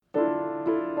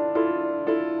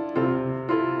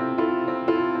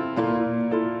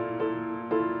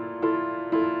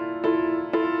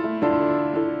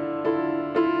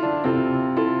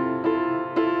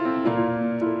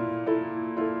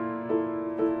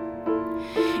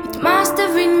must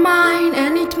have been mine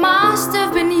and it must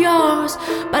have been yours,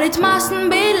 but it mustn't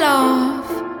be love.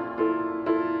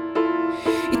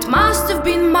 It must have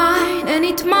been mine and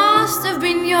it must have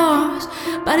been yours,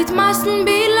 but it mustn't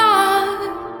be love.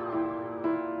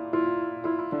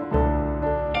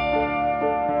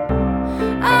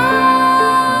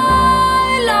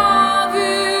 I love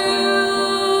you.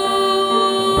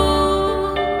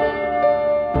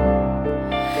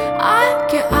 I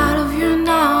get out of you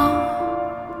now.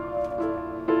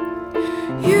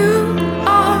 You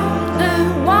are the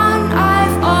one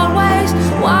I've always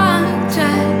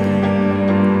wanted.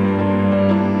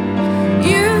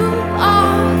 You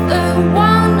are the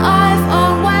one I've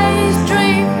always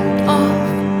dreamed of.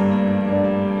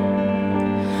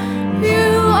 You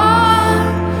are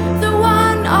the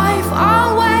one I've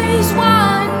always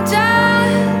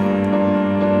wanted.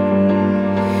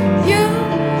 You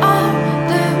are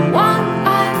the one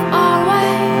I've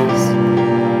always.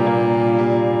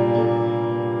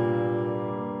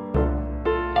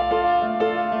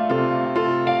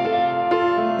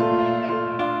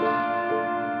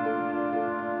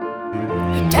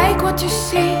 You take what you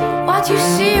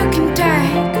see you can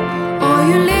take, or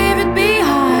you leave it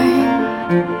behind.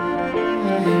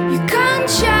 You can't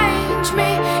change me,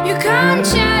 you can't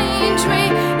change me,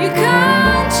 you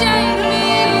can't change me.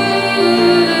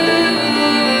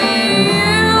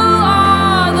 You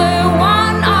are the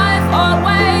one I've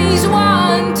always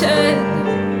wanted.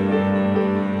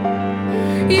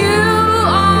 You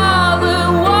are the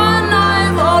one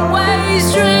I've always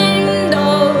dreamed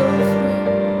of.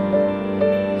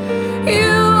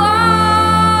 You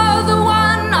are the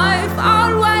one I've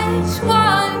always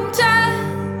wanted.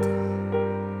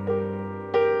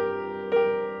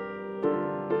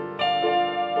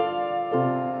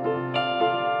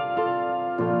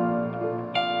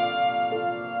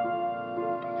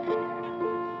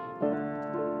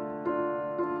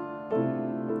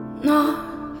 No.